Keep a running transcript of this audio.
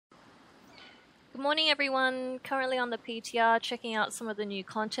Good morning everyone, currently on the PTR checking out some of the new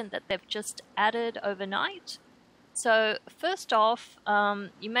content that they've just added overnight. So first off,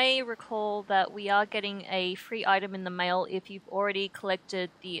 you may recall that we are getting a free item in the mail if you've already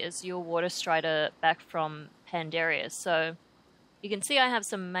collected the Azure Water Strider back from Pandaria. So you can see I have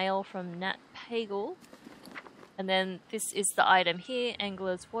some mail from Nat Pagel, and then this is the item here,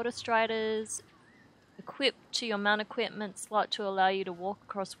 Angler's Water Striders. Equipped to your mount equipment slot to allow you to walk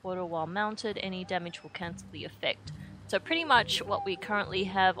across water while mounted. Any damage will cancel the effect. So pretty much what we currently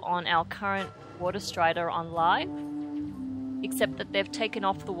have on our current Water Strider on live, except that they've taken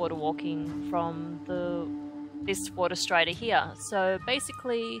off the water walking from this Water Strider here. So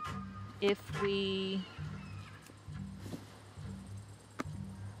basically, if we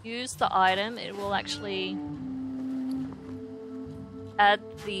use the item, it will actually add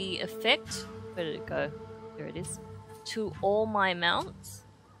the effect. Where did it go? There it is. To all my mounts.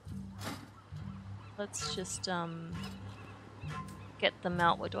 Let's just get them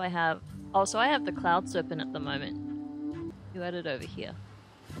out. What do I have? Oh, so I have the Cloud Serpent at the moment. You add it over here.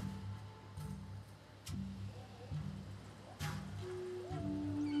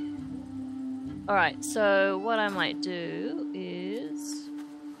 Alright, so what I might do is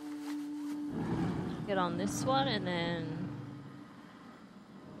get on this one and then...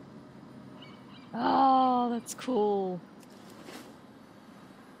 Oh, that's cool.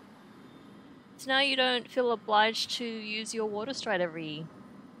 So now you don't feel obliged to use your Water Stride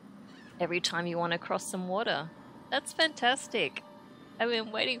every time you want to cross some water. That's fantastic. I've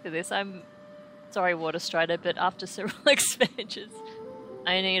been waiting for this. I'm sorry, Water Strider, but after several expansions,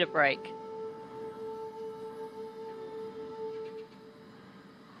 I need a break.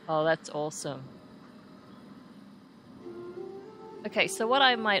 Oh, that's awesome. Okay, so what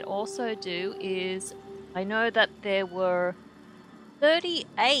I might also do is, I know that there were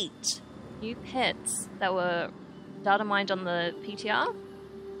 38 new pets that were data mined on the PTR,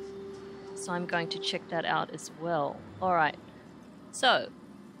 so I'm going to check that out as well. Alright, so,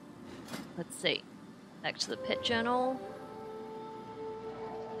 let's see, back to the pet journal.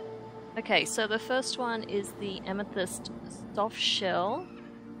 Okay, so the first one is the Amethyst Soft Shell.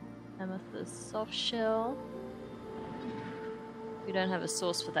 Amethyst Soft Shell. We don't have a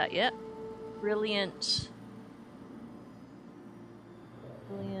source for that yet. Brilliant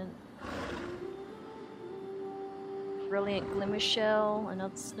Glimmer Shell,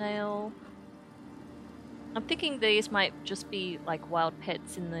 another snail. I'm thinking these might just be like wild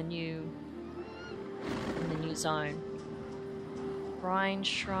pets in the new zone. Brine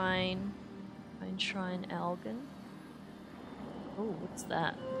Shrine Algon. Oh, what's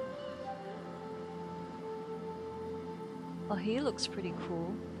that? Oh, he looks pretty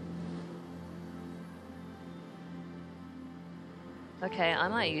cool. Okay, I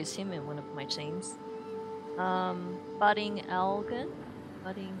might use him in one of my teams. Budding Algon.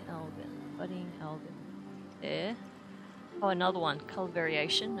 There. Oh, another one. Color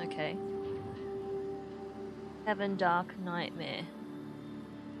variation, okay. Heaven Dark Nightmare.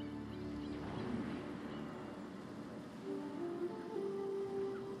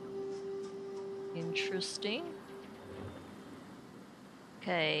 Interesting.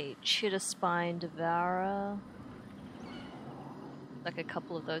 Okay, Chitter Spine Devourer. Like a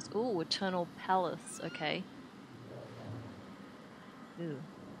couple of those. Ooh, Eternal Palace, okay. Ooh.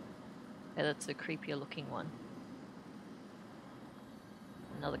 Okay, that's a creepier looking one.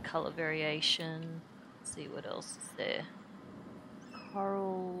 Another color variation. Let's see what else is there.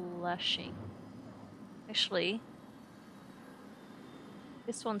 Coral Lashing. Actually,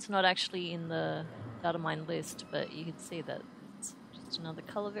 this one's not actually in the data mine list, but you can see that it's just another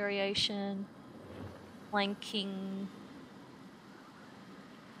color variation. Planking.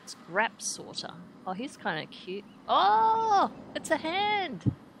 Scrap Sorter. Oh, he's kind of cute. Oh, it's a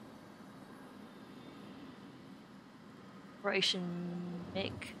hand. Operation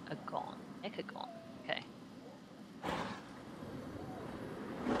Mechagon. Okay.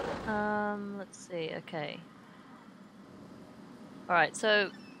 Let's see. Okay. All right. So,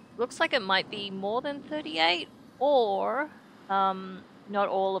 looks like it might be more than 38, or not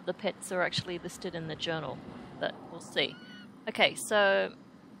all of the pets are actually listed in the journal, but we'll see. Okay. So.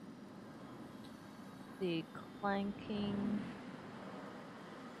 The clanking.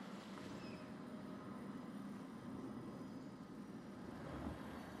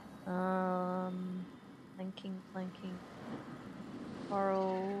 Planking.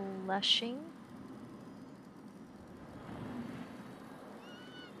 Coral Lashing.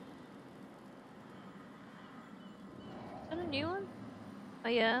 Is that a new one? Oh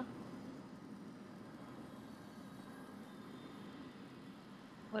yeah.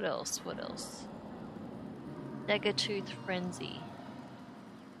 What else? What else? Daggertooth Frenzy.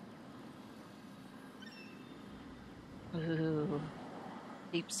 Ooh.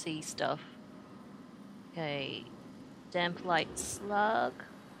 Deep sea stuff. Okay. Damp Light Slug.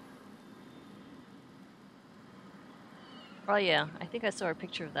 Oh yeah, I think I saw a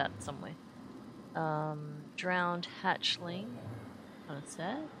picture of that somewhere. Drowned Hatchling. Kinda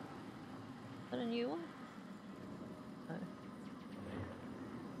sad. Is that a new one? No.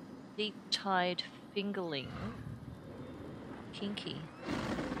 Deep Tide Fingerling. Kinky.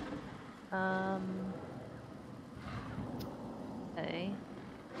 Okay.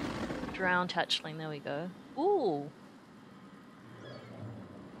 Drowned Hatchling, there we go. Ooh!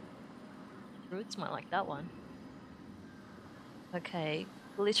 Druids might like that one. Okay.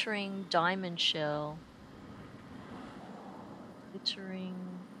 Glittering Diamond Shell. Glittering...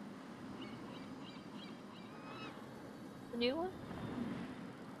 The new one?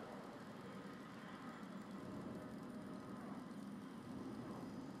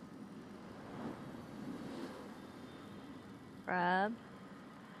 Crab.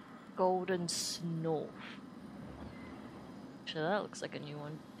 Golden Snorf. Actually, that looks like a new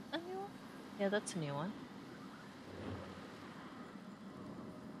one. Is that a new one? Yeah, that's a new one.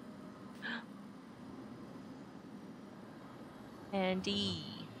 Andy.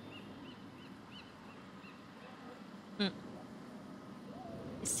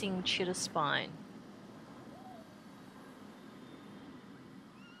 Missing Chitter Spine.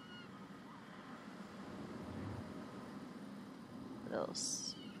 What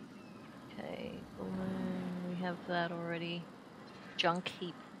else? Okay, balloon, we have that already. Junk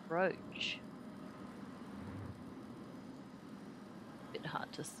Heap Roach. Bit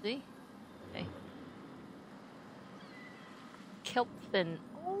hard to see. Okay. Kelpfin.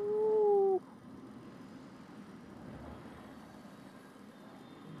 Ooh.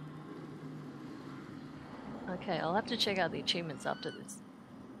 Okay, I'll have to check out the achievements after this. Is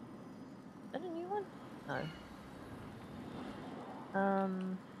that a new one? No.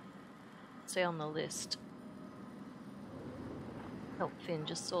 Stay on the list. Kelpfin,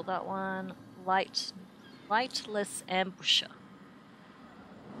 just saw that one. Lightless Ambusher.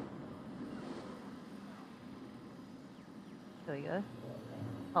 There we go.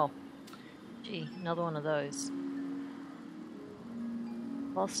 Oh, gee, another one of those.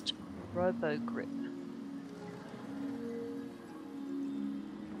 Lost Robo Grip.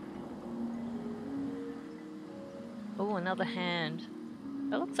 Oh, another hand.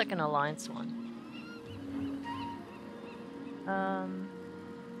 That looks like an alliance one.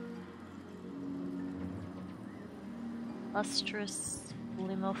 Lustrous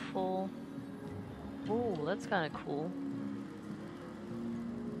Glimmerfall. Oh, that's kind of cool.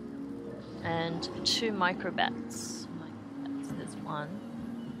 And 2 Microbats. There's one.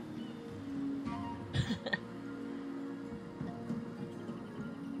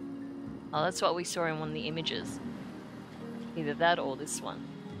 Oh, that's what we saw in one of the images. Either that or this one.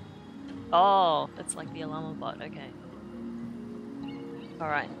 Oh, that's like the Alarma bot, okay.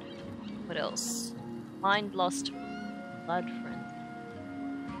 Alright. What else? Mind Lost Blood Friend.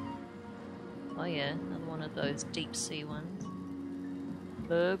 Oh yeah, another one of those deep sea ones.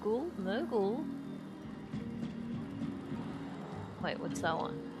 Murgle? Wait, what's that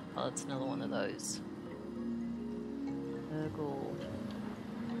one? Oh, it's another one of those. Murgle.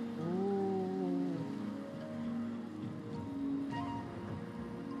 Ooh.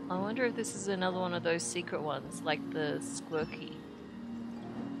 I wonder if this is another one of those secret ones, like the Squirky.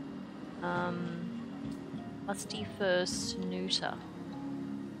 Musty Fur Snooter.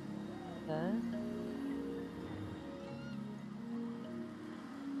 Okay.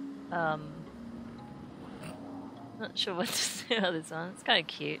 Not sure what to say about this one. It's kind of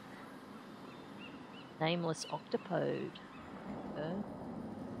cute. Nameless Octopode. Okay.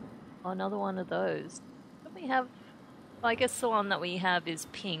 Oh, another one of those. Don't we have... Well, I guess the one that we have is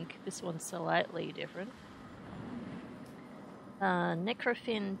pink. This one's slightly different.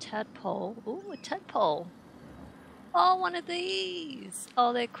 Necrofin Tadpole. Ooh, a tadpole. Oh, one of these.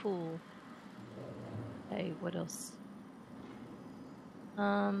 Oh, they're cool. Okay, what else?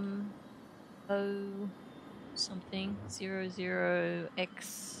 Oh, something.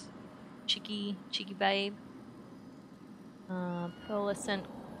 00X Cheeky Babe. Pearlescent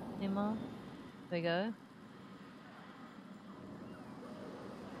Glimmer. There we go.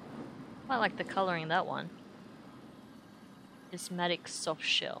 I like the colouring of that one. Prismatic Soft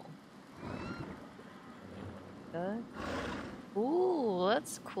Shell. Go. Ooh,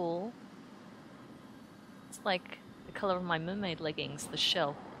 that's cool. It's like the colour of my mermaid leggings, the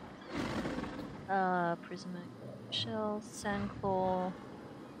shell. Prismatic Shell, Sandclaw.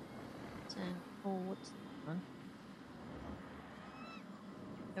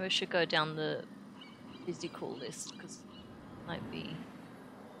 we should go down the physical list because it might be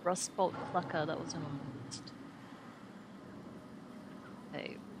Rustbolt Clucker, that wasn't on the list.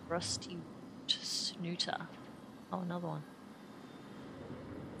 Okay, Rusty Snooter. Oh, another one.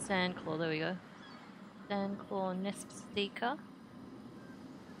 Sandclaw, there we go. Sandclaw Nest Seeker.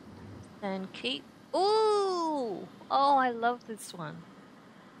 Sandkeep. Ooh! Oh, I love this one.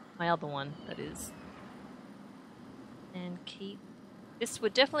 My other one, that is. Sandkeep. This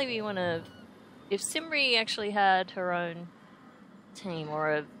would definitely be one of... If Simri actually had her own team,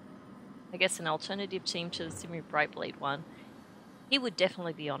 or I guess an alternative team to the Simri Brightblade one, he would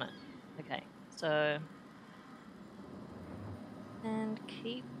definitely be on it. Okay, so...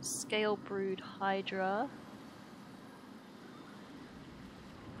 Sandkeep, Scale Brood Hydra.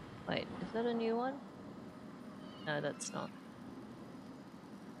 Wait, is that a new one? No, that's not.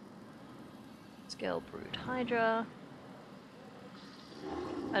 Scale Brood Hydra.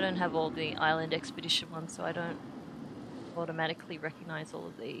 I don't have all the Island Expedition ones, so I don't automatically recognize all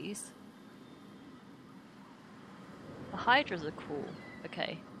of these. The Hydras are cool.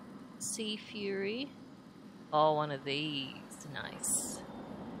 Okay. Sea Fury. Oh, one of these. Nice.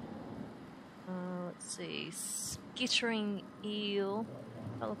 Let's see. Skittering Eel.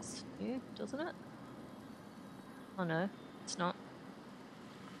 That looks new, doesn't it? Oh no, it's not.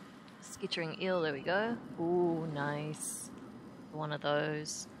 Skittering Eel, there we go. Ooh, nice. One of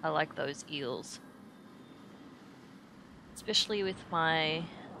those. I like those eels. Especially with my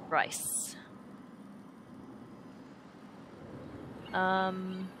rice.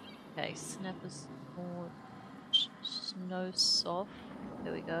 Okay, Snapper's Snow Soft.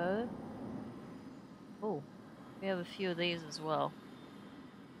 There we go. Oh, we have a few of these as well.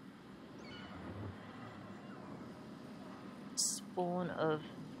 Spawn of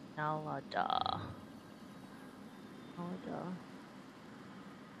Nalada. Nalada.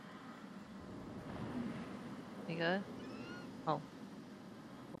 There you go. Oh.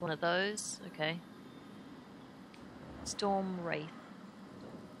 One of those. Okay. Storm Wraith.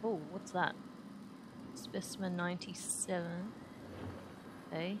 Oh, what's that? Specimen 97.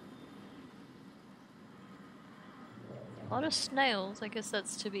 Okay. A lot of snails. I guess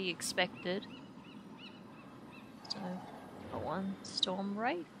that's to be expected. So, got one. Storm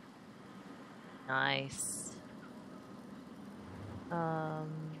Wraith. Nice.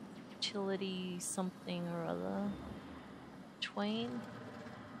 Utility something or other. Twain.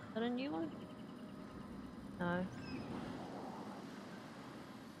 Is that a new one? No.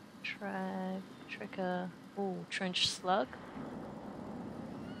 Trekker. Oh, Trench Slug.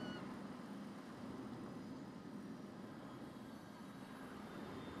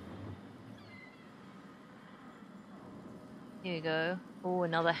 Here you go. Oh,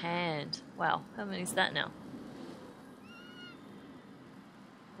 another hand. Wow, how many is that now?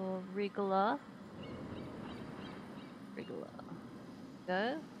 Oh, Wriggler.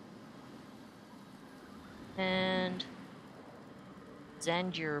 Go. And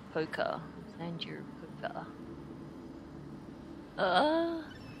Zanjir Poker. A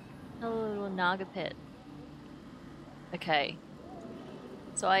little Naga pet. Okay.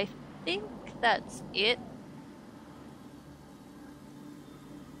 So I think that's it.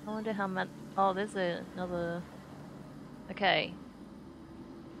 I wonder how much... Oh, there's another... Okay.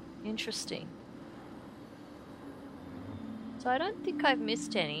 Interesting. So I don't think I've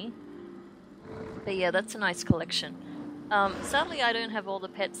missed any. But yeah, that's a nice collection. Sadly, I don't have all the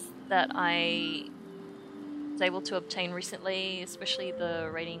pets that I was able to obtain recently, especially the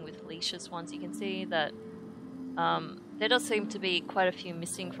rating with leashes ones. You can see that there does seem to be quite a few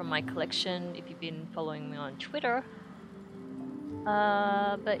missing from my collection if you've been following me on Twitter.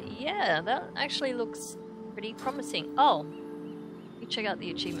 But yeah, that actually looks pretty promising. Oh, you check out the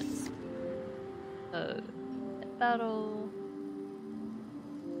achievements. So, pet battle.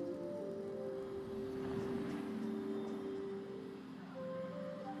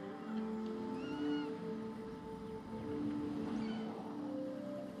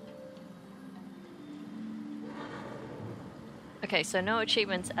 Okay, so no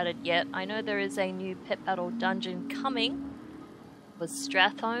achievements added yet. I know there is a new pet battle dungeon coming with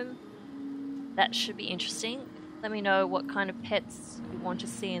Strathome. That should be interesting. Let me know what kind of pets you want to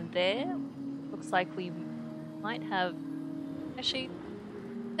see in there. Looks like we might have... Actually,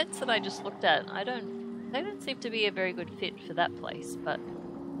 pets that I just looked at, they don't seem to be a very good fit for that place, but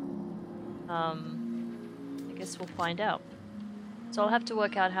I guess we'll find out. So I'll have to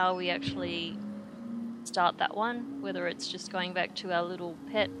work out how we actually start that one, whether it's just going back to our little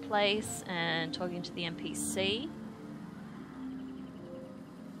pet place and talking to the NPC.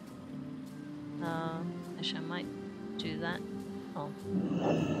 Actually, I might do that. Oh.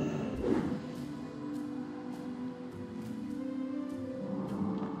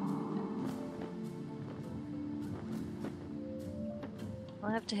 I'll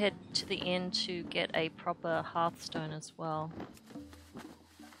have to head to the inn to get a proper hearthstone as well.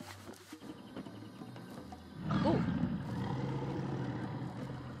 Ooh.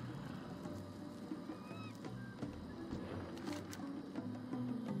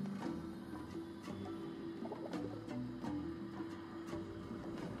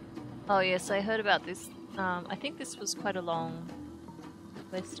 Oh yes, I heard about this. I think this was quite a long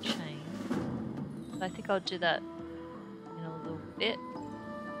quest chain. But I think I'll do that in a little bit.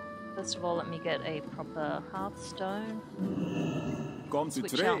 First of all, let me get a proper hearthstone. Come to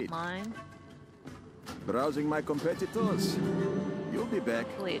Switch trade. out mine. Browsing my competitors. You'll be back.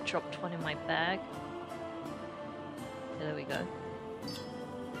 Hopefully it dropped one in my bag. Yeah, there we go.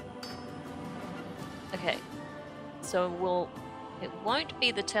 Okay. So it won't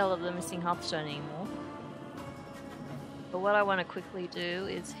be the Tale of the Missing Hearthstone anymore. But what I want to quickly do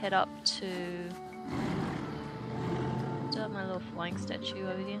is head up to... Do I have my little flying statue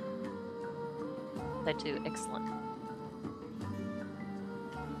over here? I do, excellent.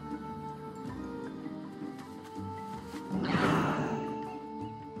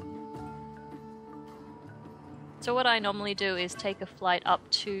 So what I normally do is take a flight up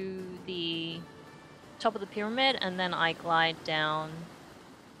to the top of the pyramid and then I glide down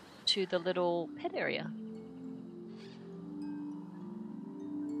to the little pet area.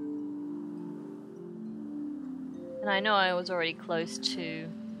 And I know I was already close to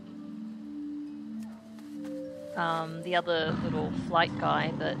the other little flight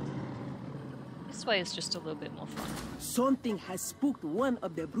guy, but this way is just a little bit more fun. Something has spooked one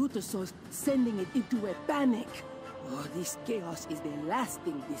of the Brutusos, sending it into a panic. Oh, this chaos is the last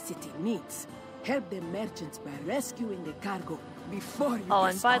thing the city needs. Help the merchants by rescuing the cargo before you Oh,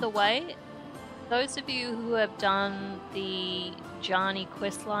 get and by the stopped. way, those of you who have done the Jani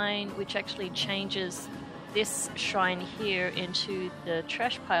questline, which actually changes this shrine here into the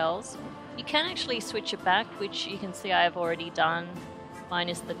trash piles, you can actually switch it back, which you can see I have already done,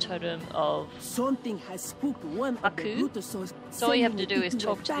 minus the totem of Something has spooked one of the Aku. Brutusos, So all you have to sending do it is into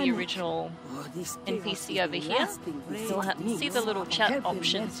talk a to the panic. original Oh, this chaos NPC is over the here. last thing the You'll city see needs. the little chat Help the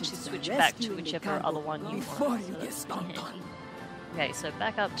options to merchants by switch back to rescuing the whichever cargo other one you before want. you So get that's pretty stomped on. handy. Okay, so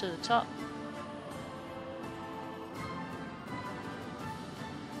back up to the top.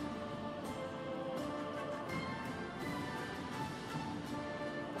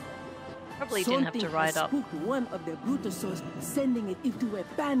 Probably didn't have to Something ride has up spooked one of the Brutusos, sending it into a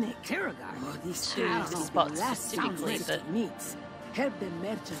panic. Oh, this to chaos the is spot the last thing specifically, the but city needs. Help the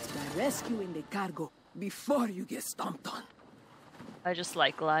merchants by rescuing the cargo before you get stomped on. I just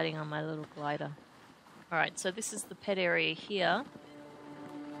like gliding on my little glider. Alright, so this is the pet area here.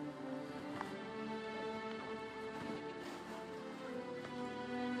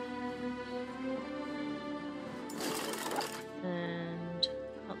 And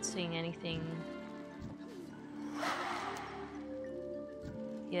not seeing anything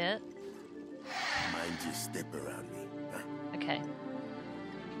yet. Mind you step around me. Huh? Okay.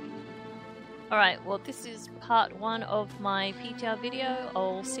 Alright, well this is part 1 of my PTR video.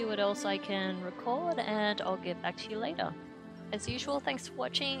 I'll see what else I can record and I'll get back to you later. As usual, thanks for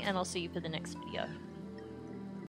watching and I'll see you for the next video.